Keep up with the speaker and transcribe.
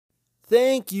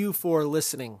Thank you for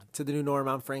listening to the new norm.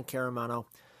 I'm Frank Caramano.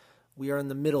 We are in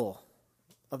the middle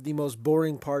of the most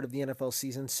boring part of the NFL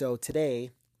season. So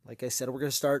today, like I said, we're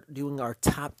going to start doing our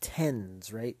top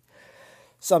 10s, right?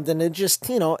 Something to just,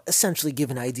 essentially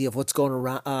give an idea of what's going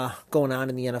on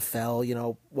in the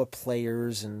NFL, what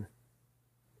players and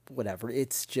whatever.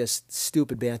 It's just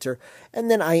stupid banter. And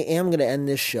then I am going to end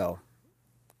this show,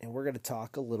 and we're going to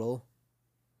talk a little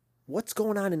what's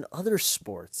going on in other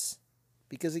sports.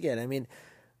 Because again,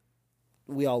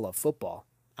 we all love football,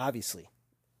 obviously.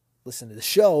 Listen to the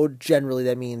show, generally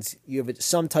that means you have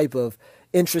some type of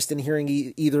interest in hearing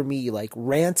either me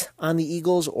rant on the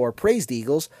Eagles or praise the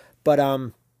Eagles. But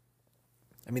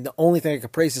the only thing I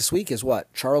could praise this week is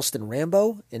what? Charleston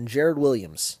Rambo and Jared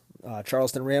Williams.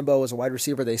 Charleston Rambo is a wide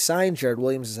receiver they signed. Jared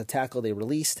Williams is a tackle they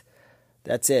released.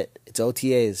 That's it. It's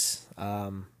OTAs.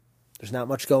 There's not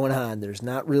much going on. There's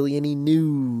not really any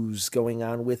news going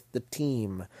on with the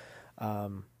team.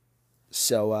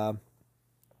 So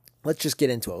let's just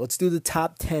get into it. Let's do the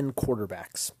top 10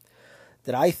 quarterbacks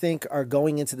that I think are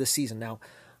going into the season. Now,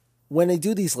 when I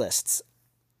do these lists,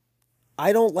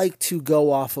 I don't like to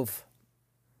go off of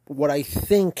what I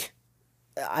think.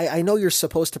 I know you're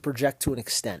supposed to project to an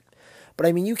extent,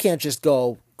 but you can't just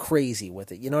go crazy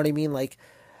with it. You know what I mean?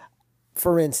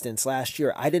 For instance, last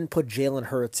year, I didn't put Jalen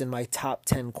Hurts in my top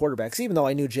 10 quarterbacks, even though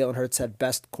I knew Jalen Hurts had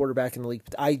best quarterback in the league.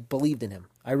 I believed in him.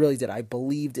 I really did. I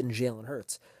believed in Jalen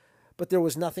Hurts. But there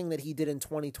was nothing that he did in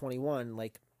 2021.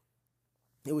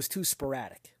 It was too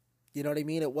sporadic. You know what I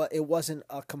mean? It wasn't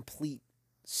a complete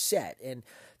set. And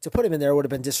to put him in there would have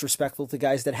been disrespectful to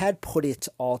guys that had put it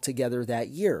all together that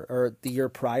year or the year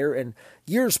prior and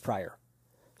years prior.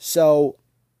 So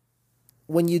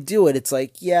when you do it, it's I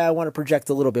want to project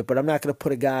a little bit, but I'm not going to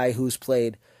put a guy who's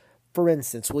played, for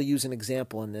instance, we'll use an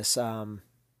example in this.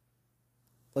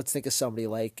 Let's think of somebody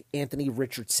like Anthony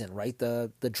Richardson, right?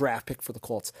 The draft pick for the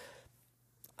Colts.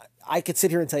 I could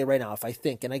sit here and tell you right now if I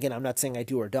think, and again, I'm not saying I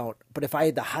do or don't, but if I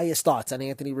had the highest thoughts on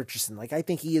Anthony Richardson, I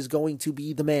think he is going to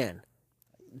be the man.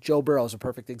 Joe Burrow is a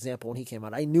perfect example when he came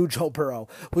out. I knew Joe Burrow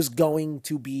was going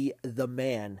to be the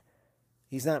man.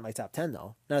 He's not in my top 10,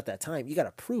 though. Not at that time. You got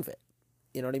to prove it.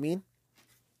 You know what I mean?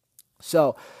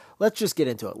 So let's just get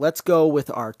into it. Let's go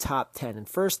with our top 10. And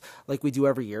first, like we do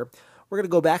every year, we're going to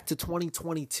go back to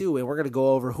 2022, and we're going to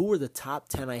go over who were the top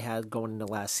 10 I had going into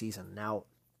last season. Now,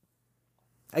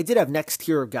 I did have next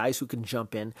tier of guys who can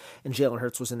jump in, and Jalen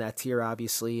Hurts was in that tier,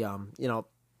 obviously. And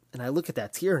I look at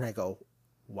that tier and I go,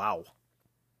 wow,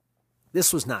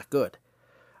 this was not good.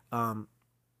 Deshaun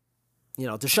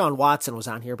Watson was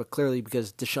on here, but clearly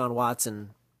because Deshaun Watson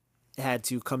had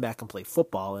to come back and play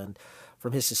football and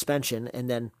from his suspension. And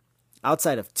then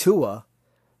outside of Tua,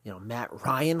 Matt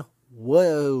Ryan,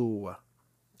 whoa,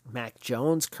 Mac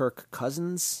Jones, Kirk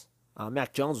Cousins.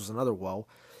 Mac Jones was another whoa.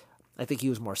 I think he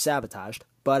was more sabotaged.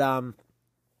 But,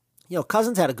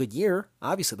 Cousins had a good year.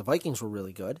 Obviously, the Vikings were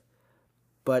really good.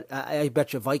 But I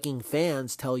bet you Viking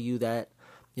fans tell you that,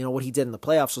 what he did in the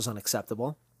playoffs was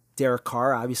unacceptable. Derek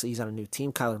Carr, obviously, he's on a new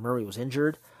team. Kyler Murray was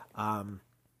injured.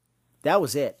 That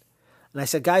was it. And I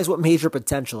said, guys, what major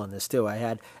potential in this, too. I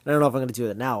don't know if I'm going to do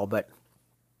that now, but,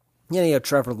 you had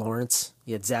Trevor Lawrence,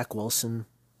 you had Zach Wilson,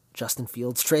 Justin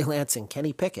Fields, Trey Lance, and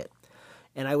Kenny Pickett.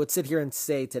 And I would sit here and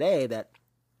say today that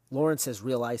Lawrence has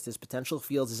realized his potential.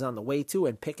 Fields is on the way to,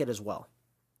 and Pickett as well.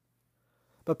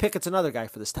 But Pickett's another guy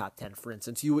for this top 10, for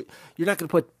instance. You're not going to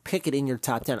put Pickett in your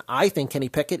top 10. I think Kenny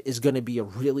Pickett is going to be a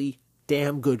really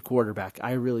damn good quarterback.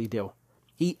 I really do.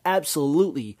 He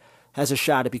absolutely has a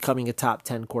shot at becoming a top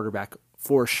 10 quarterback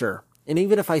for sure. And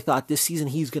even if I thought this season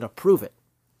he's going to prove it,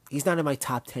 he's not in my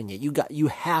top 10 yet. You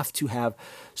have to have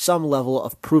some level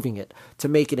of proving it to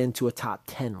make it into a top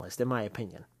 10 list, in my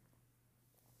opinion.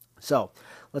 So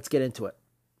let's get into it.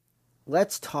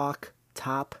 Let's talk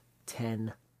top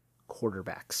 10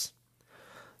 quarterbacks.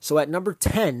 So at number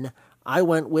 10, I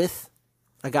went with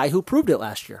a guy who proved it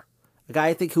last year. A guy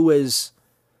I think who is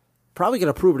probably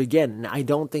going to prove it again. And I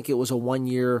don't think it was a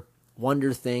one-year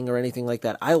wonder thing or anything like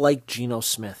that. I like Geno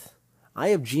Smith. I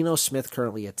have Geno Smith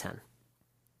currently at 10.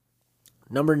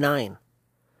 Number 9,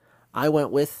 I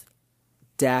went with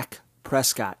Dak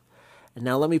Prescott. And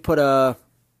now let me put a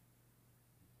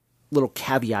little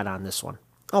caveat on this one.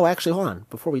 Oh, actually, hold on.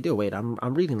 Before we do, wait,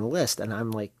 I'm reading the list, and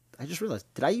I'm like, I just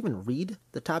realized, did I even read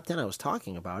the top 10? I was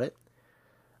talking about it.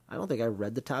 I don't think I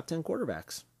read the top 10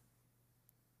 quarterbacks.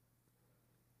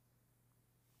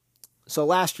 So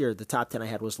last year, the top 10 I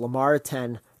had was Lamar at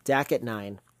 10, Dak at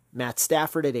 9, Matt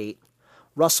Stafford at 8,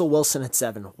 Russell Wilson at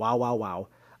 7. Wow, wow,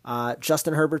 wow.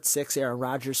 Justin Herbert 6, Aaron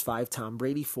Rodgers 5, Tom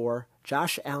Brady 4,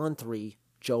 Josh Allen 3,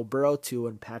 Joe Burrow 2,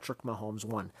 and Patrick Mahomes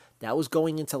 1. That was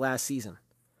going into last season.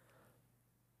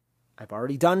 I've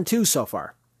already done 2 so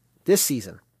far. This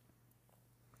season,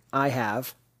 I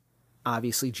have,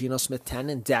 obviously, Geno Smith 10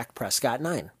 and Dak Prescott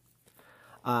 9.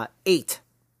 8,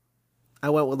 I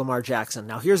went with Lamar Jackson.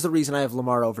 Now, here's the reason I have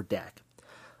Lamar over Dak.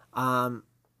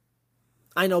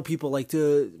 I know people like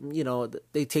to,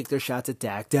 they take their shots at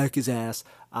Dak. Dak is ass.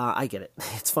 I get it.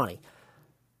 It's funny.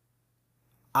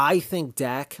 I think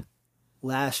Dak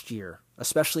last year,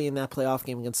 especially in that playoff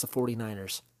game against the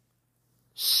 49ers,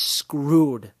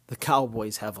 screwed the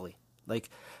Cowboys heavily. Like,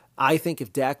 I think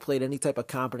if Dak played any type of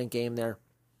competent game there,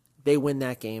 they win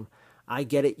that game. I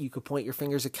get it. You could point your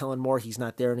fingers at Kellen Moore. He's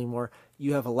not there anymore.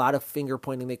 You have a lot of finger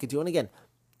pointing they could do. And again,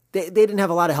 they didn't have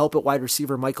a lot of help at wide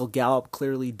receiver. Michael Gallup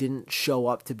clearly didn't show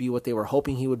up to be what they were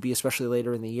hoping he would be, especially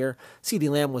later in the year. CeeDee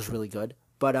Lamb was really good.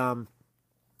 But,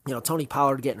 Tony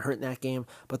Pollard getting hurt in that game.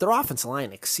 But their offensive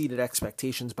line exceeded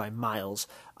expectations by miles.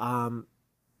 And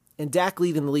Dak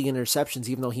leading the league in interceptions,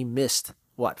 even though he missed,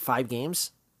 5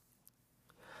 games?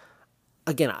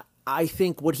 Again, I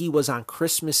think what he was on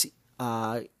Christmas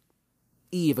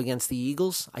Eve against the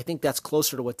Eagles, I think that's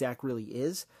closer to what Dak really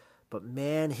is. But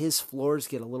man, his floors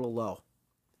get a little low.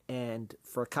 And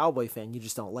for a Cowboy fan, you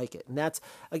just don't like it. And that's,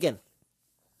 again,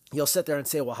 you'll sit there and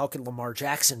say, well, how can Lamar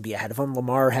Jackson be ahead of him?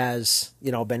 Lamar has,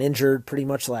 been injured pretty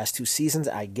much the last 2 seasons.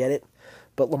 I get it.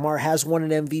 But Lamar has won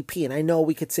an MVP. And I know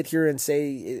we could sit here and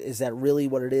say, is that really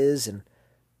what it is? And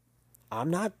I'm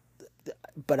not,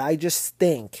 but I just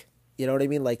think, you know what I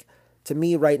mean? Like, to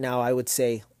me right now, I would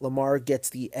say Lamar gets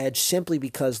the edge simply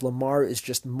because Lamar is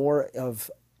just more of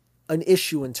an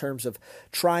issue in terms of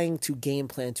trying to game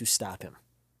plan to stop him.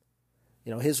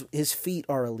 His feet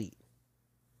are elite.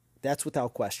 That's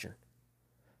without question.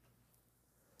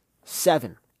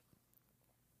 7.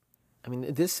 I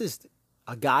mean, this is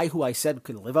a guy who I said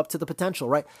could live up to the potential,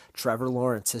 right? Trevor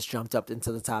Lawrence has jumped up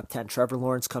into the top 10. Trevor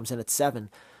Lawrence comes in at 7.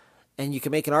 And you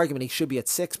can make an argument he should be at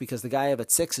 6 because the guy I have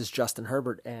at 6 is Justin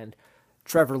Herbert. And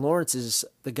Trevor Lawrence is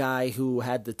the guy who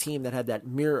had the team that had that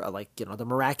the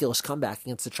miraculous comeback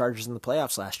against the Chargers in the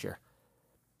playoffs last year.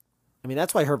 I mean,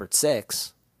 that's why Herbert's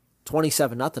 6.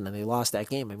 27-0, and they lost that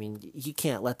game. I mean, you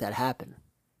can't let that happen.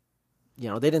 They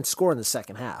didn't score in the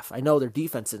second half. I know their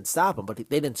defense didn't stop them, but they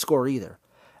didn't score either.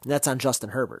 And that's on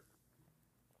Justin Herbert.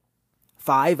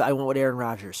 5, I went with Aaron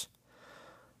Rodgers.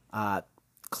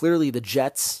 Clearly, the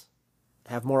Jets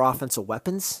have more offensive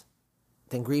weapons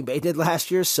than Green Bay did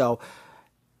last year, so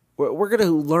we're going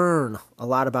to learn a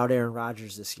lot about Aaron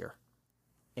Rodgers this year.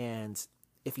 And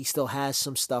if he still has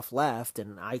some stuff left,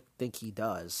 and I think he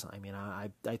does. I mean,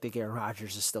 I think Aaron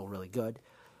Rodgers is still really good.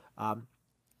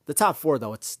 The top 4,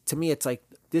 though, to me, it's like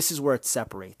this is where it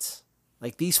separates.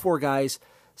 Like, these 4 guys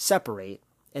separate,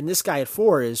 and this guy at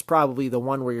 4 is probably the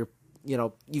one where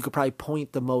you could probably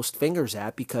point the most fingers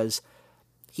at because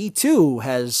he, too,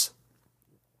 has,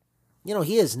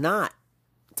 he has not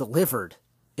delivered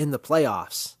in the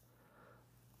playoffs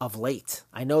of late.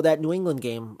 I know that New England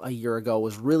game a year ago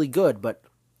was really good, but,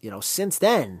 since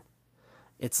then,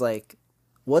 it's like,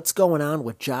 what's going on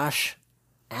with Josh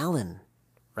Allen,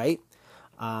 right?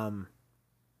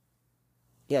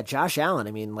 Josh Allen,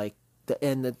 I mean, like,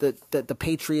 the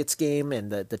Patriots game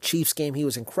and the Chiefs game, he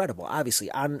was incredible,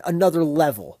 obviously, on another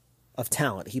level of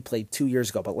talent he played 2 years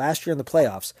ago. But last year in the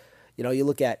playoffs, you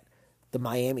look at the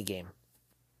Miami game,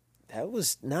 that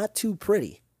was not too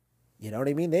pretty. You know what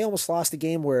I mean? They almost lost a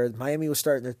game where Miami was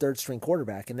starting their 3rd-string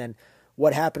quarterback. And then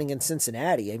what happened in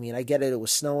Cincinnati? I mean, I get it. It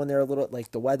was snowing there a little,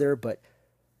 like the weather, but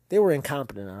they were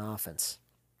incompetent on offense.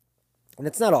 And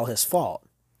it's not all his fault,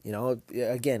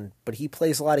 again, but he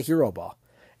plays a lot of hero ball.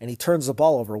 And he turns the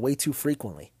ball over way too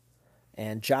frequently.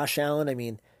 And Josh Allen, I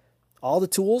mean, all the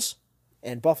tools,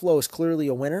 and Buffalo is clearly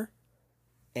a winner.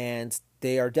 And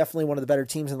they are definitely one of the better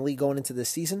teams in the league going into this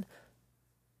season.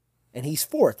 And he's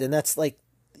 4th, and that's like,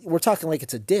 we're talking like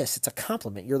it's a diss. It's a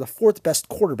compliment. You're the 4th best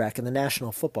quarterback in the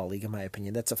National Football League, in my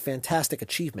opinion. That's a fantastic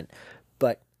achievement.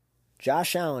 But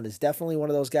Josh Allen is definitely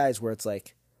one of those guys where it's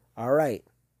like, all right,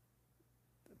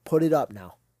 put it up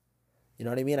now. You know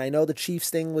what I mean? I know the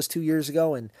Chiefs thing was 2 years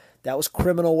ago, and that was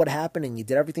criminal what happened, and you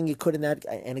did everything you could in that.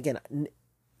 And again,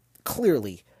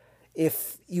 clearly,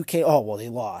 if you can't, they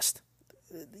lost.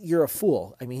 You're a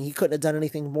fool. I mean, he couldn't have done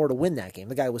anything more to win that game.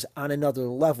 The guy was on another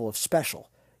level of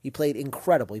special. He played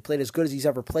incredible. He played as good as he's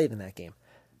ever played in that game.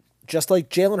 Just like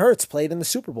Jalen Hurts played in the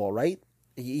Super Bowl, right?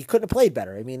 He couldn't have played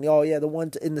better. I mean, the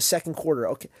one in the second quarter.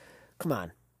 Okay, come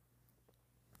on.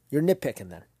 You're nitpicking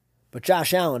then. But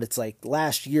Josh Allen, it's like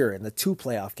last year in the 2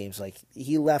 playoff games, like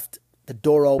he left the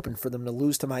door open for them to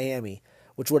lose to Miami,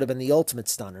 which would have been the ultimate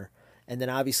stunner. And then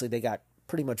obviously they got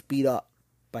pretty much beat up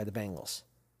by the Bengals.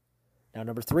 Now,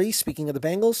 number 3, speaking of the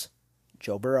Bengals,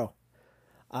 Joe Burrow.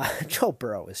 Joe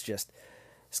Burrow is just,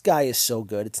 this guy is so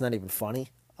good. It's not even funny.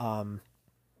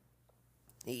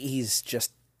 He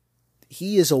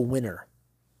is a winner,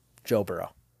 Joe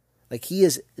Burrow. Like, he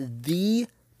is the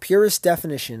purest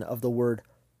definition of the word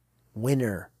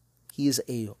winner. He is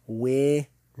a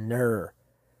winner.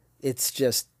 It's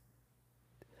just,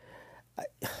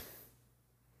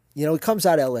 he comes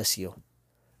out of LSU,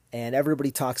 and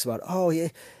everybody talks about, oh, yeah,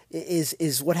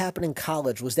 is what happened in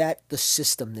college, was that the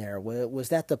system there? Was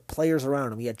that the players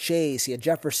around him? He had Chase, he had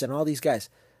Jefferson, all these guys.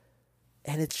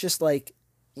 And it's just like,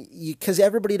 because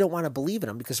everybody don't want to believe in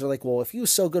him, because they're like, well, if he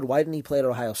was so good, why didn't he play at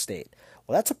Ohio State?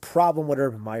 Well, that's a problem with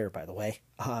Urban Meyer, by the way.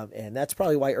 And that's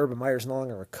probably why Urban Meyer is no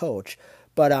longer a coach.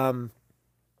 But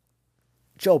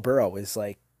Joe Burrow is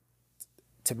like,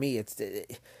 to me,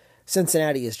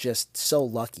 Cincinnati is just so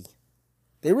lucky.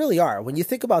 They really are. When you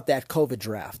think about that COVID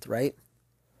draft, right?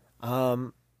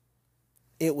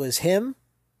 It was him,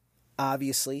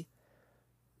 obviously,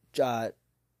 Tua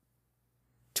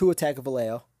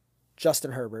Tagovailoa,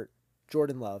 Justin Herbert,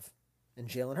 Jordan Love, and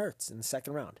Jalen Hurts in the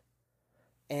second round.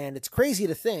 And it's crazy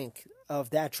to think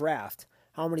of that draft,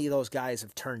 how many of those guys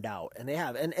have turned out. And they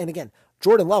have. And again,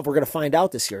 Jordan Love, we're going to find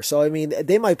out this year. So, I mean,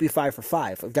 they might be 5 for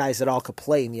 5 of guys that all could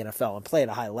play in the NFL and play at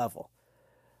a high level.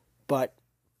 But,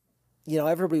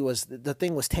 everybody the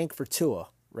thing was tank for Tua,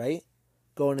 right?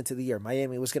 Going into the year.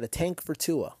 Miami was going to tank for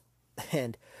Tua.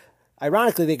 And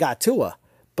ironically, they got Tua.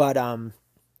 But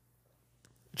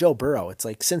Joe Burrow, it's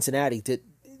like Cincinnati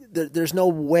there's no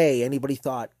way anybody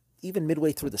thought, even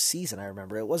midway through the season, I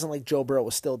remember, it wasn't like Joe Burrow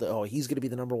was still he's going to be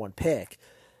the number 1 pick.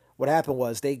 What happened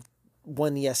was they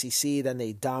won the SEC, then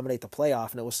they dominate the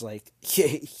playoff, and it was like,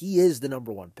 he is the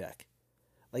number 1 pick.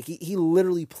 Like, he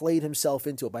literally played himself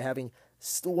into it by having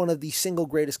one of the single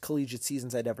greatest collegiate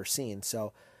seasons I'd ever seen.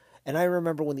 So, and I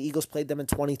remember when the Eagles played them in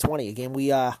 2020, a game we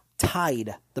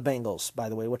tied the Bengals, by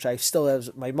the way, which I still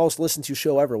have my most listened to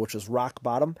show ever, which was Rock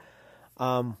Bottom,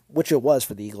 which it was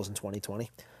for the Eagles in 2020.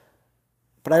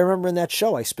 But I remember in that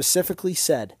show, I specifically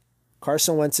said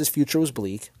Carson Wentz's future was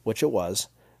bleak, which it was,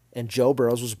 and Joe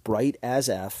Burrow's was bright as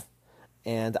F.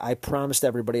 And I promised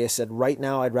everybody, I said, right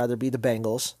now I'd rather be the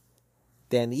Bengals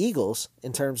than the Eagles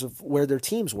in terms of where their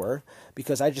teams were,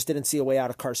 because I just didn't see a way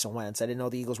out of Carson Wentz. I didn't know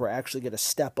the Eagles were actually going to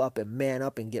step up and man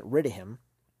up and get rid of him.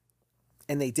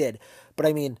 And they did. But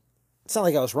I mean, it's not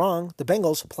like I was wrong. The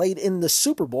Bengals played in the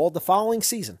Super Bowl the following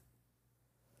season.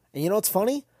 And you know what's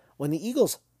funny? When the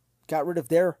Eagles got rid of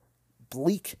their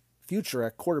bleak future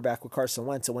at quarterback with Carson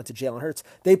Wentz and went to Jalen Hurts,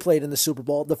 they played in the Super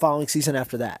Bowl the following season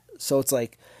after that. So it's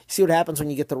like, you see what happens when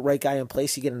you get the right guy in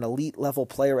place, you get an elite level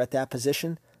player at that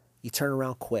position, you turn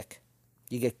around quick.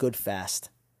 You get good fast.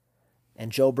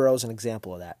 And Joe Burrow's an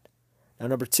example of that. Now,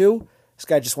 number 2, this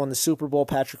guy just won the Super Bowl,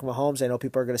 Patrick Mahomes. I know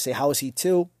people are going to say, how is he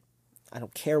 2? I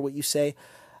don't care what you say.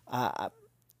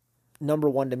 Number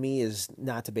 1 to me is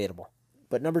not debatable.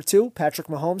 But number 2, Patrick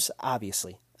Mahomes,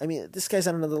 obviously. I mean, this guy's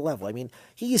on another level. I mean,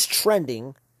 he is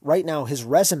trending, right now, his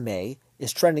resume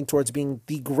is trending towards being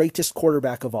the greatest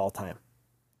quarterback of all time.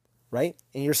 Right?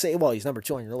 And you're saying, well, he's number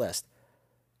 2 on your list.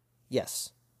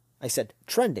 Yes. I said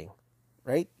trending,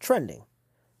 right? Trending.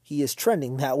 He is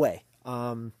trending that way.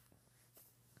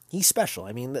 He's special.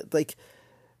 I mean, like,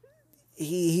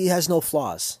 he has no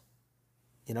flaws.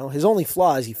 His only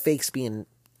flaw is he fakes being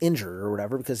injured or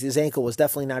whatever, because his ankle was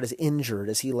definitely not as injured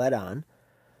as he let on.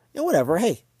 Whatever.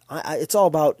 Hey, it's all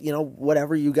about,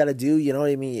 whatever you got to do. You know what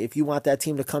I mean? If you want that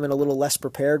team to come in a little less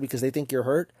prepared because they think you're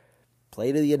hurt,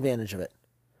 play to the advantage of it.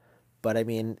 But I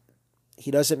mean,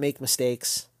 he doesn't make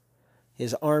mistakes.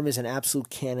 His arm is an absolute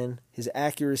cannon. His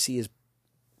accuracy is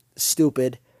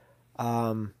stupid.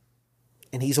 And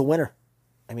he's a winner.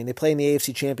 I mean, they play in the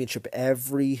AFC Championship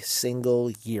every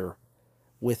single year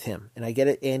with him. And I get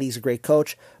it, Andy's a great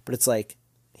coach, but it's like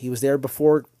he was there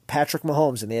before Patrick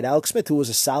Mahomes, and they had Alex Smith, who was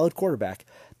a solid quarterback.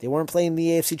 They weren't playing the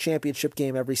AFC Championship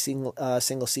game every single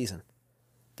season.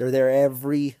 They're there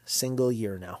every single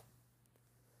year now.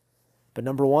 But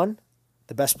number 1,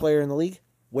 the best player in the league,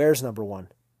 where's number 1?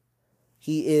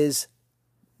 He is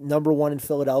number 1 in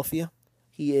Philadelphia.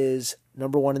 He is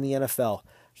number 1 in the NFL.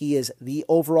 He is the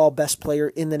overall best player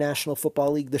in the National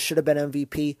Football League. This should have been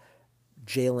MVP,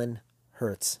 Jalen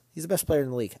Hurts. He's the best player in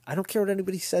the league. I don't care what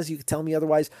anybody says. You could tell me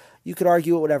otherwise. You could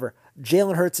argue it, whatever.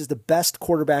 Jalen Hurts is the best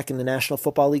quarterback in the National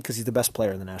Football League because he's the best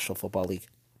player in the National Football League.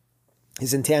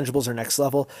 His intangibles are next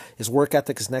level. His work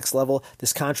ethic is next level.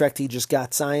 This contract he just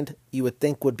got signed, you would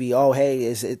think would be,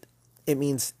 it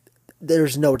means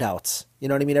there's no doubts. You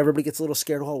know what I mean? Everybody gets a little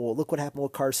scared. Oh, well, look what happened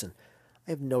with Carson.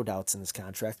 I have no doubts in this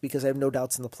contract because I have no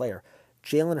doubts in the player.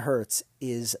 Jalen Hurts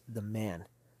is the man.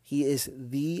 He is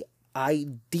the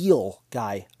ideal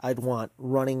guy I'd want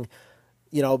running,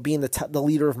 being the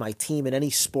leader of my team in any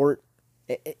sport.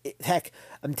 Heck,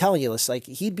 I'm telling you this, like,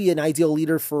 he'd be an ideal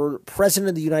leader for President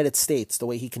of the United States, the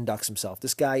way he conducts himself.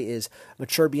 This guy is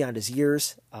mature beyond his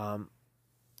years.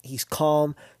 He's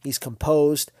calm. He's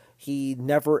composed. He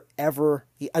never, ever,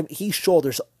 he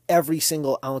shoulders every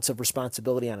single ounce of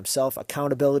responsibility on himself.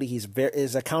 Accountability. He's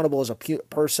as accountable as a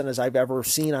person as I've ever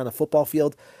seen on the football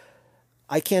field.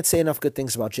 I can't say enough good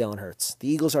things about Jalen Hurts. The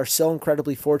Eagles are so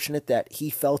incredibly fortunate that he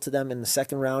fell to them in the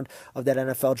second round of that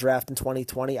NFL draft in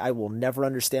 2020. I will never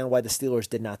understand why the Steelers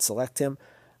did not select him.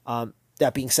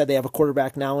 That being said, they have a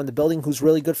quarterback now in the building who's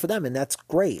really good for them, and that's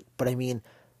great. But I mean,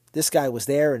 this guy was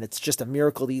there, and it's just a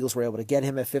miracle the Eagles were able to get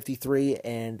him at 53,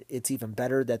 and it's even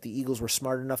better that the Eagles were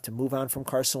smart enough to move on from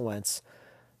Carson Wentz,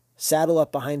 saddle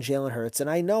up behind Jalen Hurts. And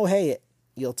I know, hey,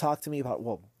 you'll talk to me about,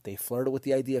 well, they flirted with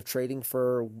the idea of trading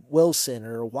for Wilson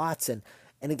or Watson.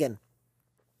 And again,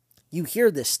 you hear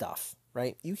this stuff,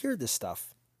 right? You hear this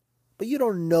stuff, but you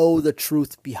don't know the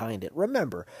truth behind it.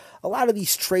 Remember, a lot of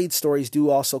these trade stories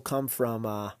do also come from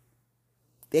the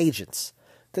agents.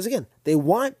 Because again, they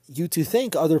want you to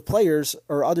think other players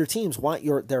or other teams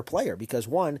want their player. Because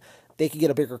one, they could get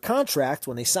a bigger contract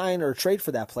when they sign or trade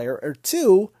for that player. Or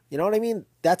two, you know what I mean?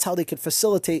 That's how they could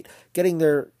facilitate getting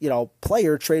their,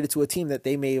 player traded to a team that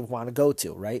they may want to go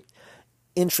to, right?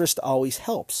 Interest always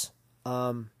helps.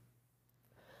 I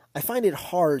find it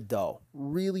hard, though,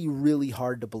 really, really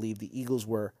hard to believe the Eagles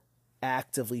were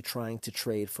actively trying to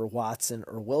trade for Watson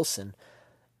or Wilson,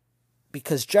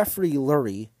 because Jeffrey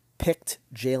Lurie picked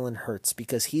Jalen Hurts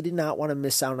because he did not want to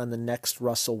miss out on the next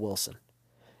Russell Wilson.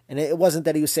 And it wasn't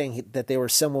that he was saying that they were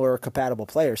similar or compatible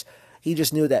players. He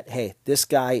just knew that, hey, this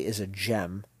guy is a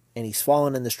gem, and he's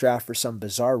fallen in this draft for some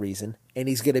bizarre reason, and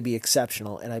he's going to be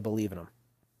exceptional, and I believe in him.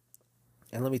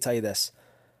 And let me tell you this.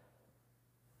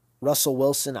 Russell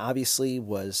Wilson obviously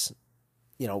was,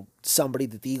 somebody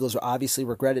that the Eagles obviously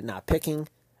regretted not picking.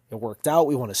 It worked out.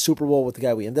 We won a Super Bowl with the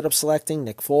guy we ended up selecting,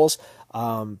 Nick Foles.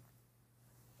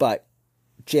 But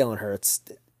Jalen Hurts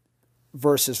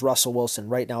versus Russell Wilson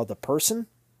right now, the person,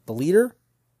 the leader,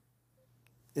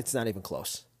 it's not even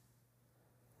close.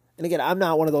 And again, I'm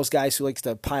not one of those guys who likes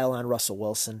to pile on Russell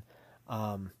Wilson.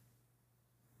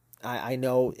 I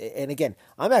know, and again,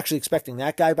 I'm actually expecting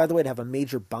that guy, by the way, to have a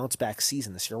major bounce back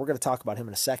season this year. We're going to talk about him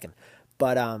in a second.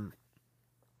 But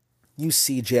you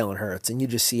see Jalen Hurts, and you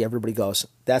just see everybody goes,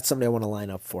 that's somebody I want to line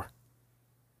up for.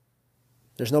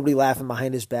 There's nobody laughing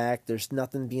behind his back. There's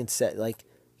nothing being said. Like,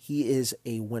 he is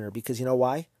a winner because you know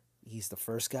why? He's the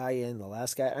first guy in, the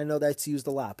last guy. I know that's used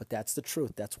a lot, but that's the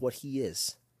truth. That's what he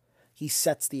is. He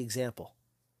sets the example.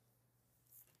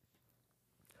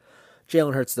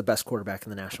 Jalen Hurts is the best quarterback in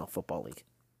the National Football League.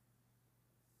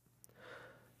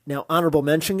 Now, honorable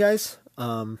mention, guys.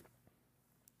 I'm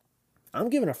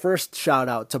giving a first shout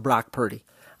out to Brock Purdy.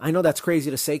 I know that's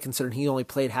crazy to say considering he only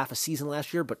played half a season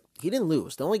last year, but he didn't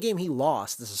lose. The only game he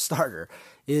lost as a starter,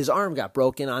 his arm got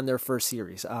broken on their first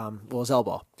series, his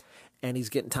elbow, and he's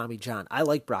getting Tommy John. I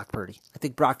like Brock Purdy. I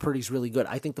think Brock Purdy's really good.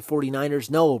 I think the 49ers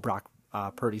know Brock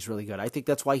Purdy's really good. I think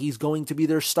that's why he's going to be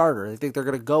their starter. I think they're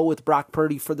going to go with Brock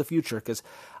Purdy for the future because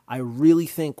I really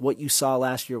think what you saw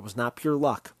last year was not pure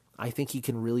luck. I think he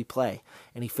can really play,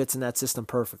 and he fits in that system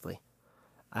perfectly.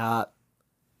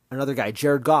 Another guy,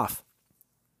 Jared Goff.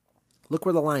 Look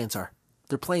where the Lions are.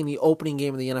 They're playing the opening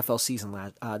game of the NFL season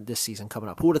this season coming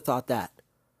up. Who would have thought that?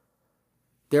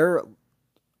 They're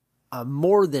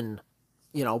more than,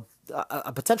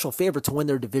 a potential favorite to win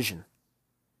their division.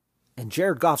 And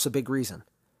Jared Goff's a big reason.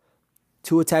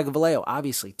 Tua Tagovailoa,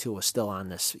 obviously Tua's still on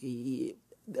this.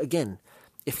 Again,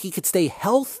 if he could stay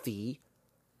healthy,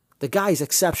 the guy's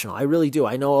exceptional. I really do.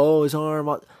 I know, his arm.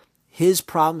 His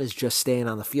problem is just staying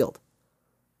on the field.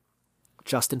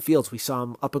 Justin Fields, we saw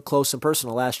him up close and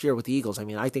personal last year with the Eagles. I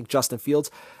mean, I think Justin Fields,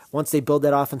 once they build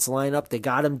that offensive lineup, they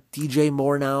got him DJ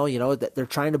Moore now, that they're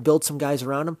trying to build some guys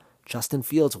around him. Justin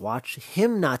Fields, watch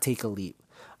him not take a leap.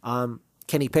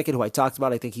 Kenny Pickett, who I talked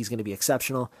about, I think he's going to be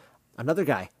exceptional. Another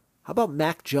guy, how about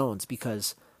Mac Jones?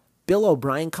 Because Bill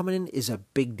O'Brien coming in is a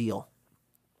big deal.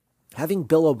 Having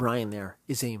Bill O'Brien there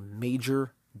is a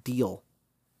major deal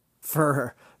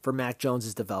for Mac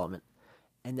Jones' development.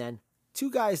 And then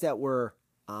two guys that were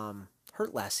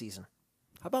hurt last season.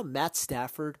 How about Matt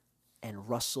Stafford and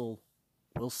Russell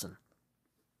Wilson?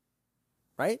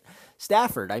 Right?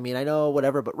 Stafford, I mean, I know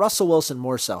whatever, but Russell Wilson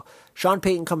more so. Sean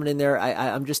Payton coming in there,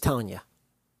 I'm just telling you.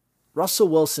 Russell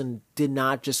Wilson did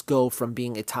not just go from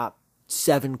being a top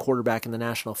 7 quarterback in the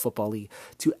National Football League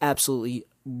to absolutely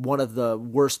one of the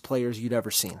worst players you'd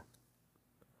ever seen.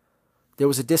 there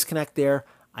was a disconnect there.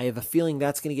 I have a feeling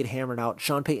that's going to get hammered out.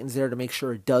 Sean Payton's there to make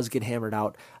sure it does get hammered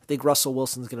out. I think Russell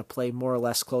Wilson's going to play more or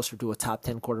less closer to a top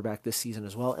 10 quarterback this season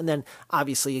as well. And then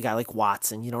obviously a guy like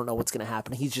Watson, you don't know what's going to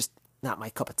happen. He's just not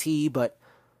my cup of tea, but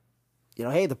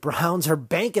hey, the Browns are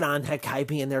banking on that guy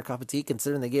being their cup of tea,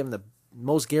 considering they gave him the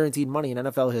most guaranteed money in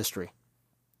NFL history.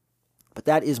 But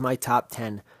that is my top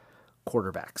 10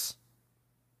 quarterbacks.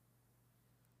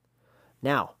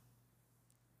 Now,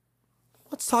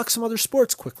 let's talk some other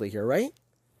sports quickly here, right?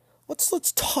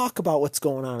 Let's talk about what's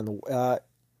going on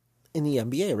in the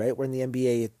NBA, right? We're in the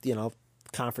NBA,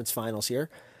 conference finals here.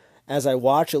 As I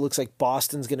watch, it looks like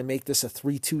Boston's going to make this a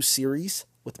 3-2 series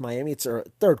with Miami. It's a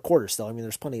third quarter still. I mean,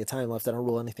 there's plenty of time left. I don't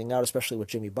rule anything out, especially with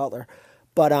Jimmy Butler.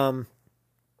 But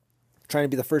trying to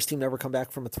be the first team to ever come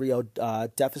back from a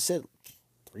 3-0 deficit,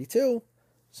 3-2.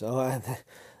 So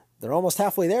they're almost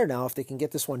halfway there now if they can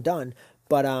get this one done.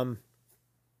 But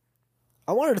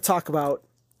I wanted to talk about,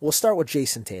 we'll start with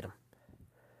Jason Tatum.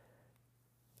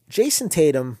 Jason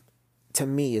Tatum, to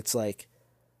me, it's like,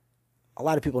 a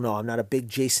lot of people know I'm not a big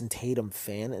Jason Tatum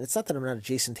fan, and it's not that I'm not a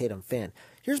Jason Tatum fan.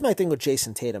 Here's my thing with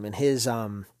Jason Tatum and his,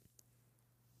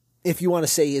 if you want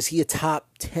to say, is he a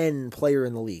top 10 player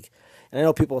in the league? And I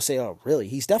know people will say, oh, really?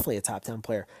 He's definitely a top 10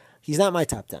 player. He's not my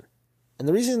top 10. And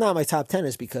the reason he's not my top 10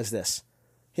 is because this.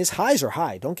 His highs are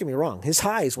high, don't get me wrong. His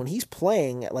highs, when he's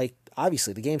playing, like,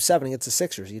 obviously, the Game 7 against the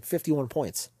Sixers, he had 51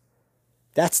 points.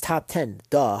 That's top 10,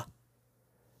 duh.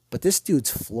 But this dude's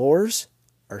floors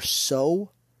are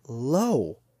so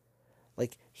low.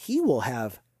 Like, he will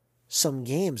have some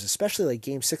games, especially like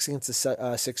Game 6 against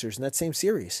the Sixers in that same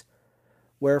series,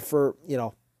 where for,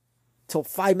 till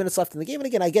 5 minutes left in the game, and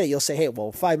again, I get it, you'll say, hey,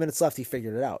 well, 5 minutes left, he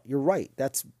figured it out. You're right.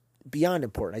 That's beyond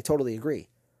important. I totally agree.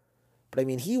 But, I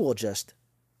mean, he will just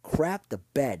crap the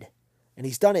bed. And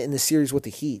he's done it in the series with the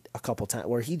Heat a couple times,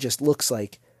 where he just looks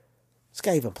like, this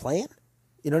guy even playing?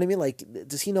 You know what I mean? Like,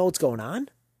 does he know what's going on?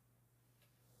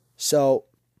 So,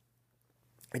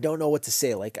 I don't know what to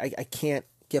say. Like, I can't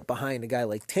get behind a guy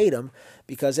like Tatum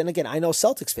because, and again, I know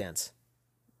Celtics fans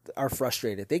are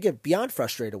frustrated. They get beyond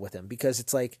frustrated with him because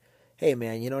it's like, hey,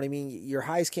 man, you know what I mean? Your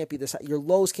highs can't be this high. Your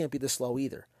lows can't be this low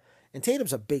either. And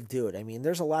Tatum's a big dude. I mean,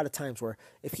 there's a lot of times where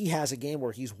if he has a game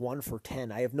where he's 1 for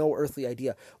 10, I have no earthly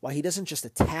idea why he doesn't just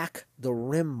attack the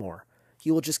rim more.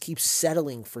 He will just keep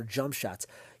settling for jump shots.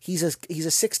 He's a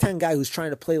 6'10 guy who's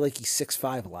trying to play like he's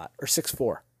 6'5 a lot, or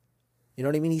 6'4. You know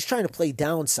what I mean? He's trying to play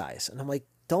downsize. And I'm like,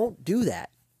 don't do that.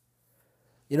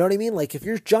 You know what I mean? Like, if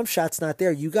your jump shot's not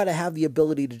there, you got to have the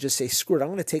ability to just say, screw it, I'm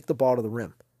going to take the ball to the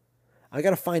rim. I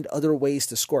got to find other ways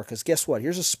to score. Because guess what?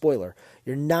 Here's a spoiler.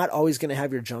 You're not always going to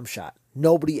have your jump shot.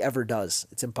 Nobody ever does.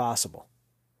 It's impossible.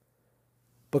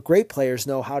 But great players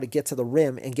know how to get to the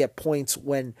rim and get points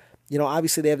when,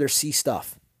 obviously they have their C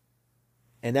stuff.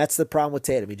 And that's the problem with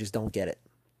Tatum. You just don't get it.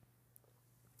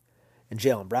 And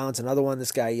Jaylen Brown's another one.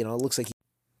 This guy, it looks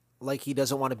like he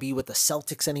doesn't want to be with the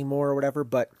Celtics anymore or whatever,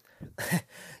 but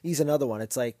he's another one.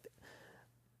 It's like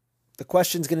the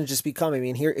question's going to just become,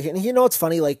 here, it's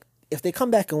funny, like if they come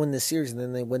back and win this series and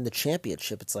then they win the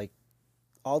championship, it's like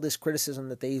all this criticism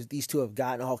that these two have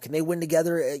gotten, oh, can they win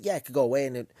together? Yeah, it could go away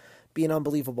and it'd be an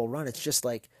unbelievable run. It's just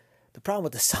like the problem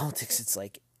with the Celtics, it's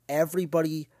like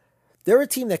everybody, they're a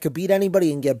team that could beat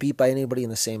anybody and get beat by anybody in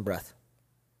the same breath.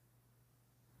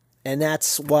 And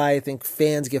that's why I think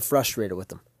fans get frustrated with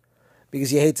them.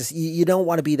 Because you hate to, you don't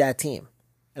want to be that team.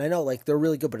 And I know, like, they're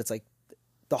really good, but it's like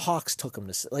the Hawks took them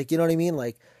to, like, you know what I mean?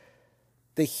 Like,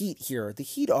 the Heat here, the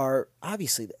Heat are,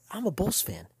 obviously, I'm a Bulls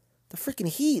fan. The freaking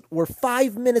Heat were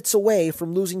 5 minutes away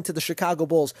from losing to the Chicago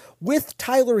Bulls with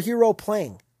Tyler Hero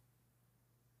playing.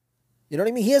 You know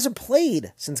what I mean? He hasn't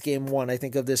played since game 1, I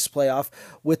think, of this playoff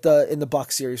in the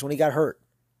Bucks series when he got hurt.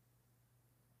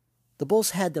 The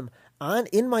Bulls had them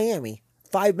in Miami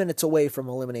 5 minutes away from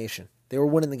elimination. They were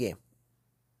winning the game.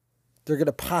 They're going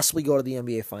to possibly go to the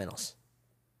NBA Finals.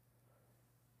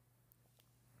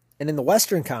 And in the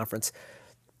Western Conference,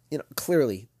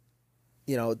 clearly,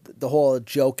 the whole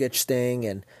Jokic thing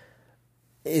and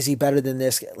is he better than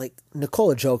this? Like,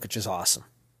 Nikola Jokic is awesome.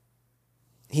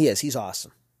 He is. He's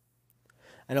awesome.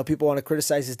 I know people want to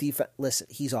criticize his defense. Listen,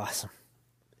 he's awesome.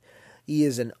 He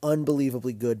is an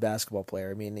unbelievably good basketball player.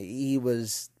 I mean,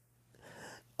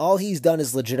 all he's done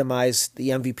is legitimize the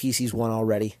MVPs he's won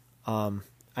already.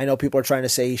 I know people are trying to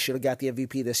say he should have got the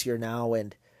MVP this year now,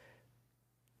 and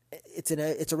it's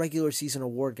a regular season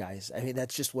award, guys. I mean,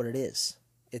 that's just what it is.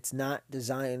 It's not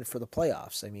designed for the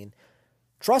playoffs. I mean,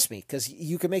 trust me, because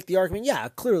you can make the argument, yeah,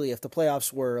 clearly if the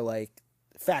playoffs were like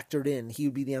factored in, he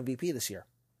would be the MVP this year.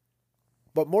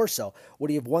 But more so, would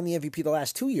he have won the MVP the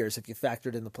last 2 years if you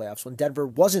factored in the playoffs when Denver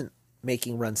wasn't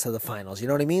making runs to the finals. You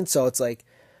know what I mean? So it's like,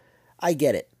 I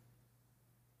get it.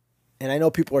 And I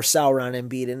know people are sour on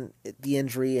Embiid and the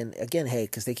injury. And again, hey,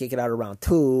 because they can't get out of round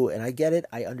 2. And I get it.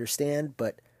 I understand.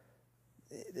 But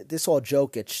this whole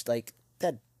Jokic, like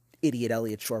that idiot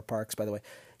Elliot Shore Parks, by the way,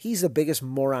 he's the biggest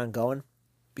moron going.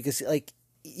 Because, like,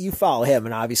 you follow him.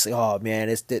 And obviously, oh, man,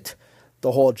 it's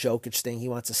the whole Jokic thing. He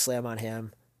wants to slam on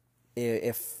him.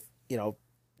 If,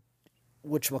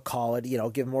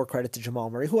 whatchamacallit, give more credit to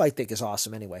Jamal Murray, who I think is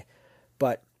awesome anyway.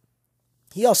 But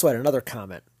he also had another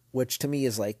comment, which to me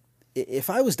is like, if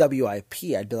I was WIP,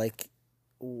 I'd be like,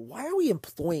 why are we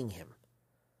employing him?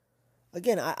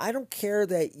 Again, I don't care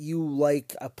that you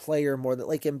like a player more than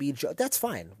like Embiid. That's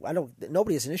fine.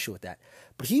 Nobody has an issue with that.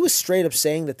 But he was straight up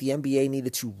saying that the NBA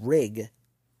needed to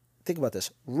think about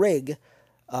this, the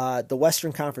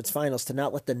Western Conference Finals to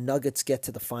not let the Nuggets get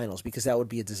to the finals because that would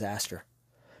be a disaster.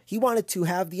 He wanted to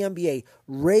have the NBA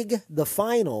rig the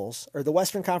finals or the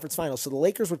Western Conference Finals so the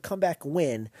Lakers would come back and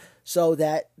win so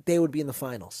that they would be in the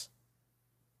finals.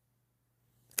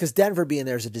 Because Denver being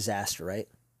there is a disaster, right?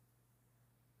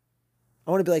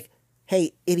 I want to be like,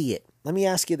 hey, idiot, let me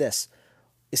ask you this.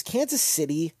 Is Kansas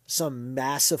City some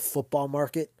massive football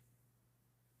market?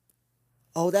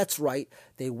 Oh, that's right.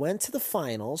 They went to the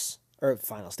finals.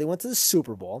 They went to the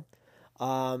Super Bowl.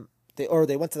 They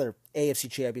went to their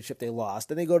AFC Championship. They lost.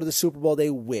 Then they go to the Super Bowl.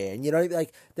 They win.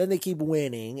 Then they keep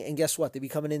winning. And guess what? They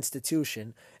become an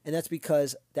institution. And that's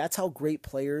because that's how great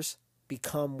players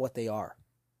become what they are.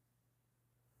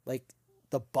 Like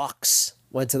the Bucks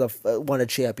won a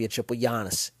championship with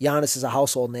Giannis. Giannis is a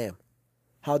household name.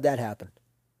 How'd that happen?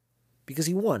 Because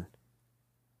he won.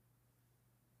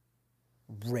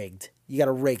 Rigged. You got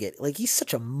to rig it. Like, he's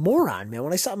such a moron, man.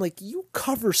 When I saw him, like, you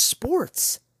cover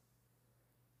sports.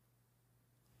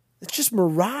 It's just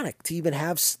moronic to even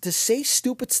to say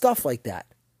stupid stuff like that.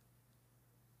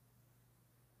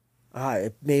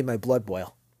 It made my blood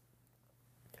boil.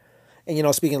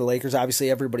 And, speaking of the Lakers, obviously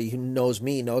everybody who knows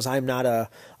me knows I'm not a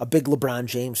big LeBron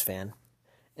James fan.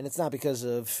 And it's not because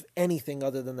of anything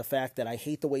other than the fact that I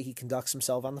hate the way he conducts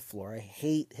himself on the floor. I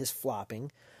hate his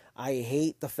flopping. I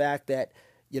hate the fact that,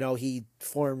 he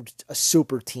formed a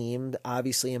super team,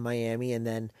 obviously, in Miami. And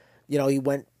then,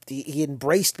 he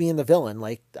embraced being the villain.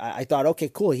 Like, I thought, okay,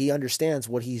 cool. He understands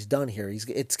what he's done here.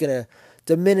 It's going to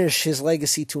diminish his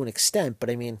legacy to an extent. But,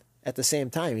 I mean, at the same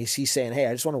time, he's saying, hey,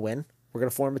 I just want to win. We're going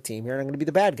to form a team here, and I'm going to be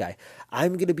the bad guy.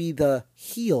 I'm going to be the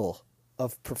heel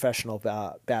of professional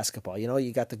basketball.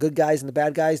 You got the good guys and the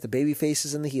bad guys, the baby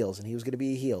faces and the heels, and he was going to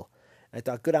be a heel. And I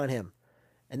thought, good on him.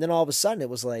 And then all of a sudden, it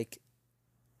was like,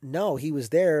 no, he was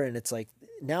there, and it's like,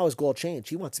 now his goal changed.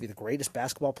 He wants to be the greatest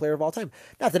basketball player of all time.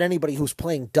 Not that anybody who's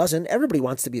playing doesn't. Everybody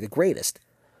wants to be the greatest.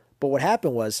 But what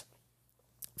happened was,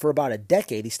 for about a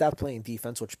decade, he stopped playing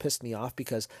defense, which pissed me off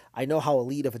because I know how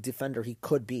elite of a defender he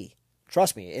could be.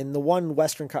 Trust me, in the one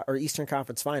Eastern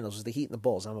Conference Finals was the Heat and the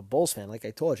Bulls. I'm a Bulls fan, like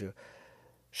I told you.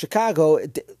 Chicago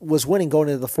was winning going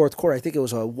into the fourth quarter. I think it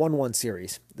was a 1-1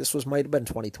 series. This might have been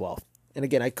 2012. And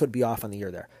again, I could be off on the year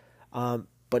there.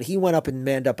 But he went up and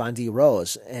manned up on D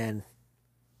Rose and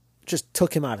just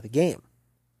took him out of the game.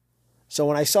 So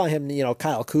when I saw him,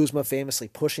 Kyle Kuzma famously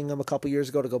pushing him a couple years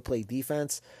ago to go play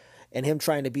defense, and him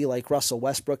trying to be like Russell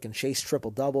Westbrook and chase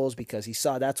triple doubles because he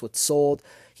saw that's what sold.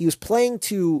 He was playing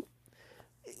to.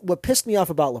 What pissed me off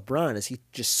about LeBron is he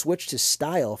just switched his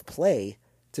style of play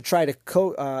to try to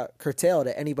curtail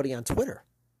to anybody on Twitter.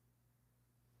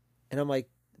 And I'm like,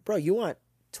 bro, you want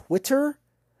Twitter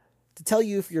to tell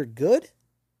you if you're good?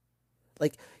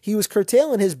 Like, he was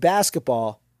curtailing his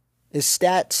basketball, his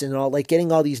stats and all, like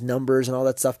getting all these numbers and all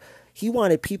that stuff. He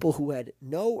wanted people who had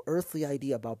no earthly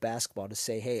idea about basketball to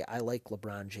say, hey, I like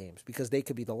LeBron James, because they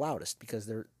could be the loudest because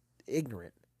they're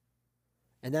ignorant.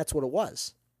 And that's what it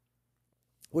was,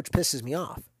 which pisses me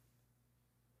off.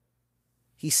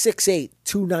 He's 6'8",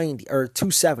 290 or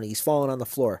 270. He's falling on the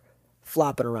floor,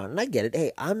 flopping around. And I get it.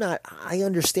 Hey, I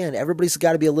understand. Everybody's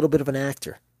got to be a little bit of an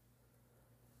actor.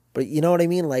 But you know what I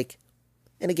mean? Like,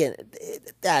 and again,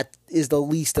 that is the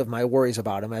least of my worries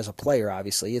about him as a player,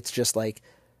 obviously. It's just like,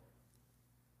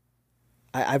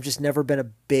 I've just never been a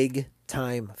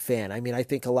big-time fan. I mean, I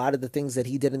think a lot of the things that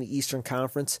he did in the Eastern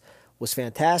Conference was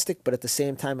fantastic, but at the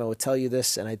same time, I would tell you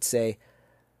this, and I'd say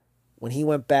when he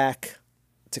went back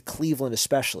to Cleveland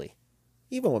especially,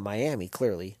 even with Miami,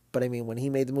 clearly, but I mean, when he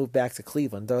made the move back to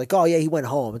Cleveland, they're like, oh, yeah, he went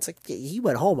home. It's like, yeah, he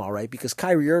went home all right, because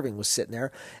Kyrie Irving was sitting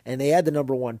there, and they had the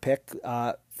number one pick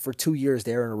for 2 years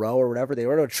there in a row or whatever. They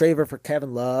were going to trade for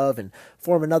Kevin Love and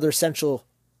form another essential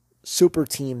super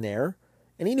team there,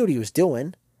 and he knew what he was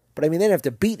doing. But I mean, they didn't have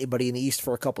to beat anybody in the East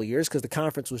for a couple of years because the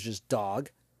conference was just dog.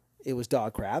 It was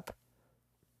dog crap.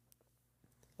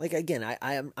 Like, again,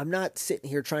 I'm not sitting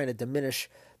here trying to diminish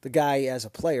the guy as a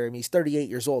player. I mean, he's 38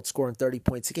 years old, scoring 30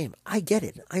 points a game. I get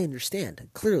it. I understand.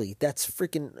 Clearly, that's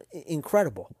freaking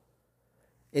incredible.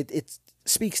 It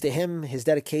speaks to him, his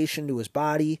dedication to his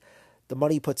body, the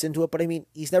money he puts into it. But, I mean,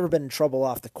 he's never been in trouble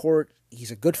off the court. He's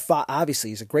a good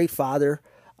obviously, he's a great father.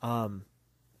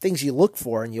 Things you look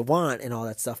for and you want and all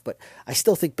that stuff. But I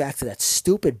still think back to that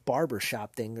stupid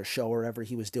barbershop thing or show or whatever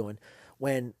he was doing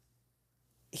when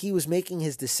he was making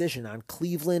his decision on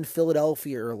Cleveland,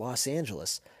 Philadelphia, or Los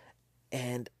Angeles.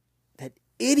 And that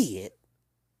idiot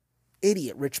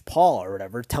Rich Paul or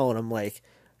whatever, telling him like,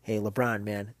 hey, LeBron,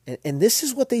 man. And this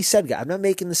is what they said, guy. I'm not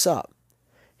making this up.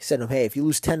 He said to him, hey, if you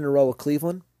lose 10 in a row with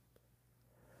Cleveland,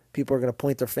 people are going to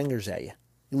point their fingers at you.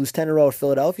 You lose 10 in a row with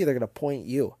Philadelphia, they're going to point at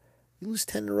you. You lose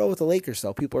 10 in a row with the Lakers,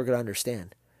 though, people are going to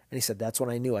understand. And he said, that's when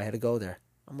I knew I had to go there.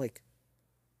 I'm like,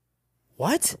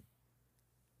 what?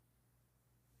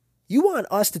 You want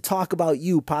us to talk about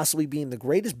you possibly being the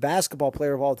greatest basketball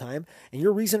player of all time, and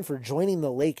your reason for joining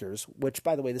the Lakers, which,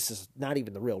 by the way, this is not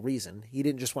even the real reason. He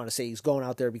didn't just want to say he's going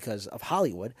out there because of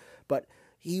Hollywood, but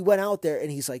he went out there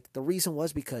and he's like, the reason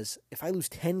was because if I lose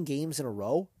 10 games in a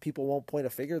row, people won't point a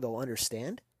finger, they'll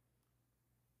understand.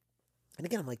 And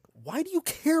again, I'm like, why do you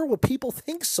care what people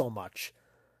think so much?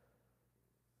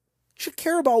 You should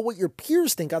care about what your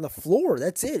peers think on the floor.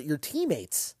 That's it, your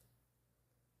teammates.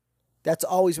 That's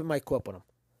always been my quip with him.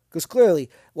 Because clearly,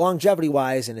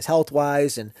 longevity-wise and his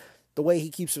health-wise and the way he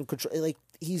keeps him control, like,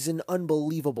 he's an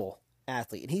unbelievable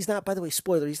athlete. And he's not, by the way,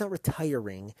 spoiler, he's not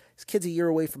retiring. His kid's a year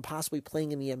away from possibly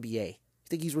playing in the NBA. You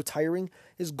think he's retiring?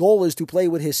 His goal is to play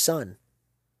with his son.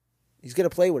 He's going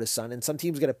to play with his son, and some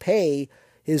team's going to pay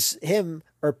him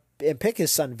and pick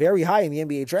his son very high in the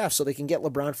NBA draft so they can get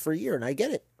LeBron for a year. And I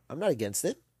get it. I'm not against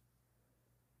it.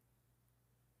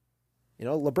 You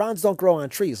know, LeBrons don't grow on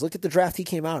trees. Look at the draft he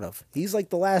came out of. He's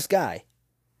like the last guy.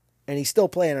 And he's still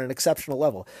playing at an exceptional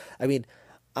level. I mean,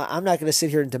 I'm not going to sit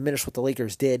here and diminish what the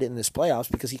Lakers did in this playoffs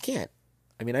because he can't.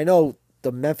 I mean, I know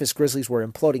the Memphis Grizzlies were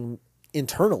imploding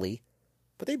internally,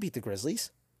 but they beat the Grizzlies.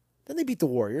 Then they beat the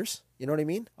Warriors. You know what I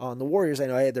mean? And the Warriors, I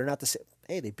know, hey, they're not the same.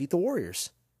 Hey, they beat the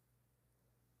Warriors.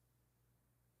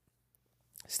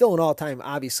 Still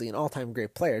obviously an all-time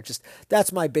great player. Just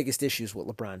that's my biggest issues with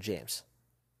LeBron James.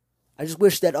 I just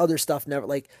wish that other stuff never,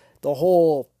 like the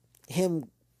whole, him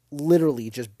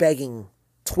literally just begging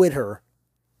Twitter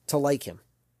to like him.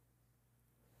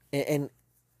 And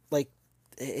like,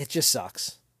 it just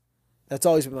sucks. That's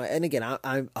always been and again,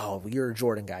 you're a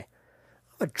Jordan guy.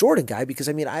 I'm a Jordan guy because,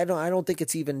 I mean, I don't think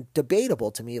it's even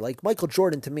debatable to me. Like, Michael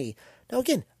Jordan to me. Now,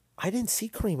 again, I didn't see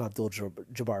Kareem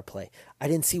Abdul-Jabbar play. I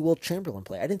didn't see Wilt Chamberlain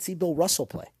play. I didn't see Bill Russell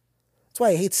play. That's why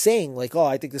I hate saying, like,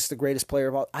 I think this is the greatest player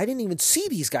of all. I didn't even see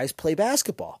these guys play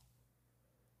basketball.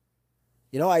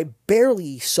 You know, I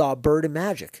barely saw Bird and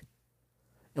Magic.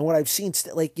 And what I've seen,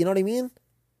 like, you know what I mean?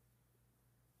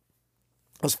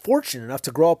 I was fortunate enough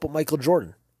to grow up with Michael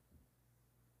Jordan.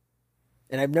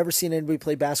 And I've never seen anybody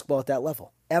play basketball at that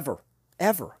level. Ever.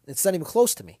 Ever. It's not even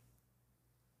close to me.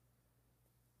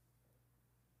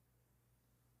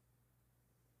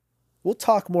 We'll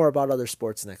talk more about other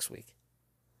sports next week.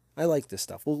 I like this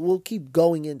stuff. We'll keep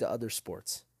going into other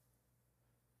sports.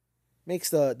 Makes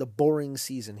the boring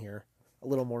season here a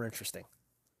little more interesting.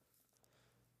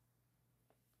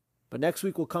 But next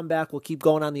week we'll come back. We'll keep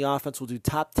going on the offense. We'll do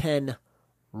top 10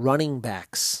 running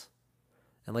backs.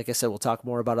 And like I said, we'll talk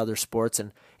more about other sports.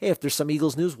 And hey, if there's some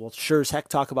Eagles news, we'll sure as heck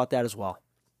talk about that as well.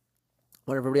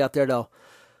 I want everybody out there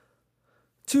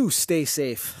to stay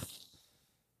safe.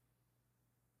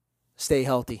 Stay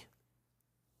healthy.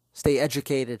 Stay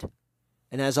educated.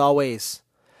 And as always,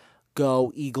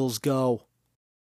 go Eagles, go.